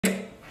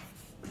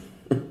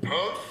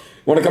Huh?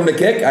 Want to come to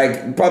Kick? I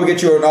can probably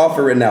get you an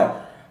offer right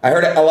now. I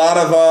heard a lot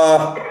of,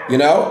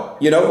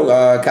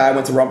 Kai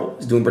went to Rumble.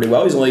 He's doing pretty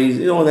well. He's only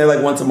there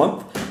like once a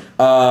month.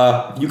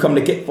 If you come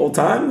to Kick full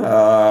time,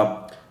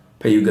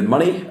 pay you good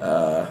money.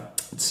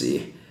 Let's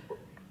see.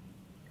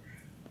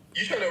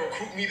 You trying to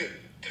recruit me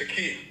to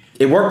Kick?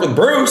 It worked with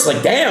Bruce.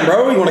 Like, damn,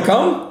 bro, you want to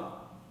come?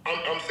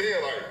 I'm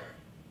saying like,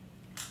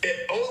 the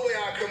only way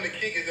I come to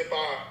Kick is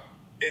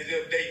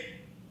if they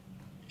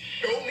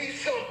show me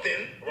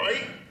something,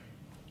 right?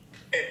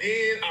 And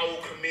then I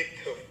will commit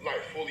to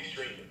like fully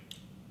streaming.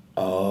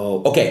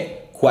 Oh,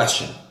 okay.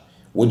 Question: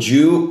 Would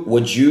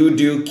you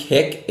do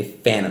Kick a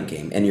Phantom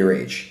game in your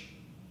age?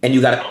 And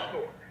you got to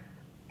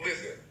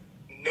listen.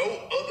 No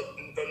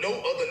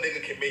other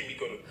nigga can make me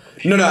go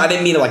to. No, I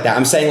didn't mean it like that.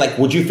 I'm saying like,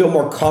 would you feel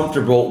more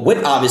comfortable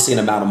with obviously an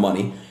amount of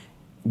money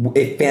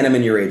if Phantom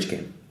in your age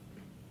game?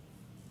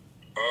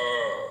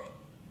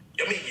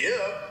 I mean,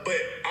 yeah, but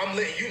I'm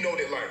letting you know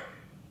that like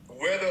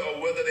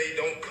whether they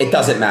don't. It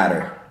doesn't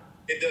matter.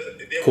 It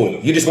doesn't. Cool.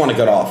 You just want a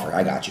good offer.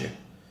 I got you.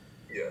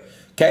 Yeah.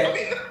 Okay. I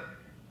mean,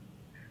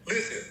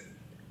 listen.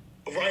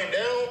 Right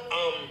now,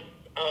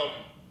 I'm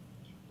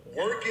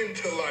working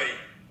to like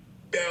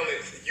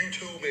balance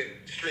YouTube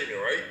and streaming,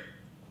 right?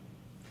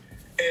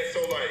 And so,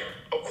 like,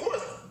 of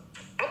course,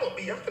 I'm gonna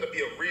be a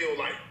real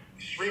like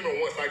streamer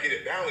once I get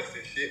it balanced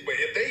and shit. But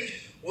if they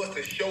was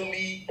to show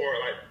me or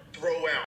like throw out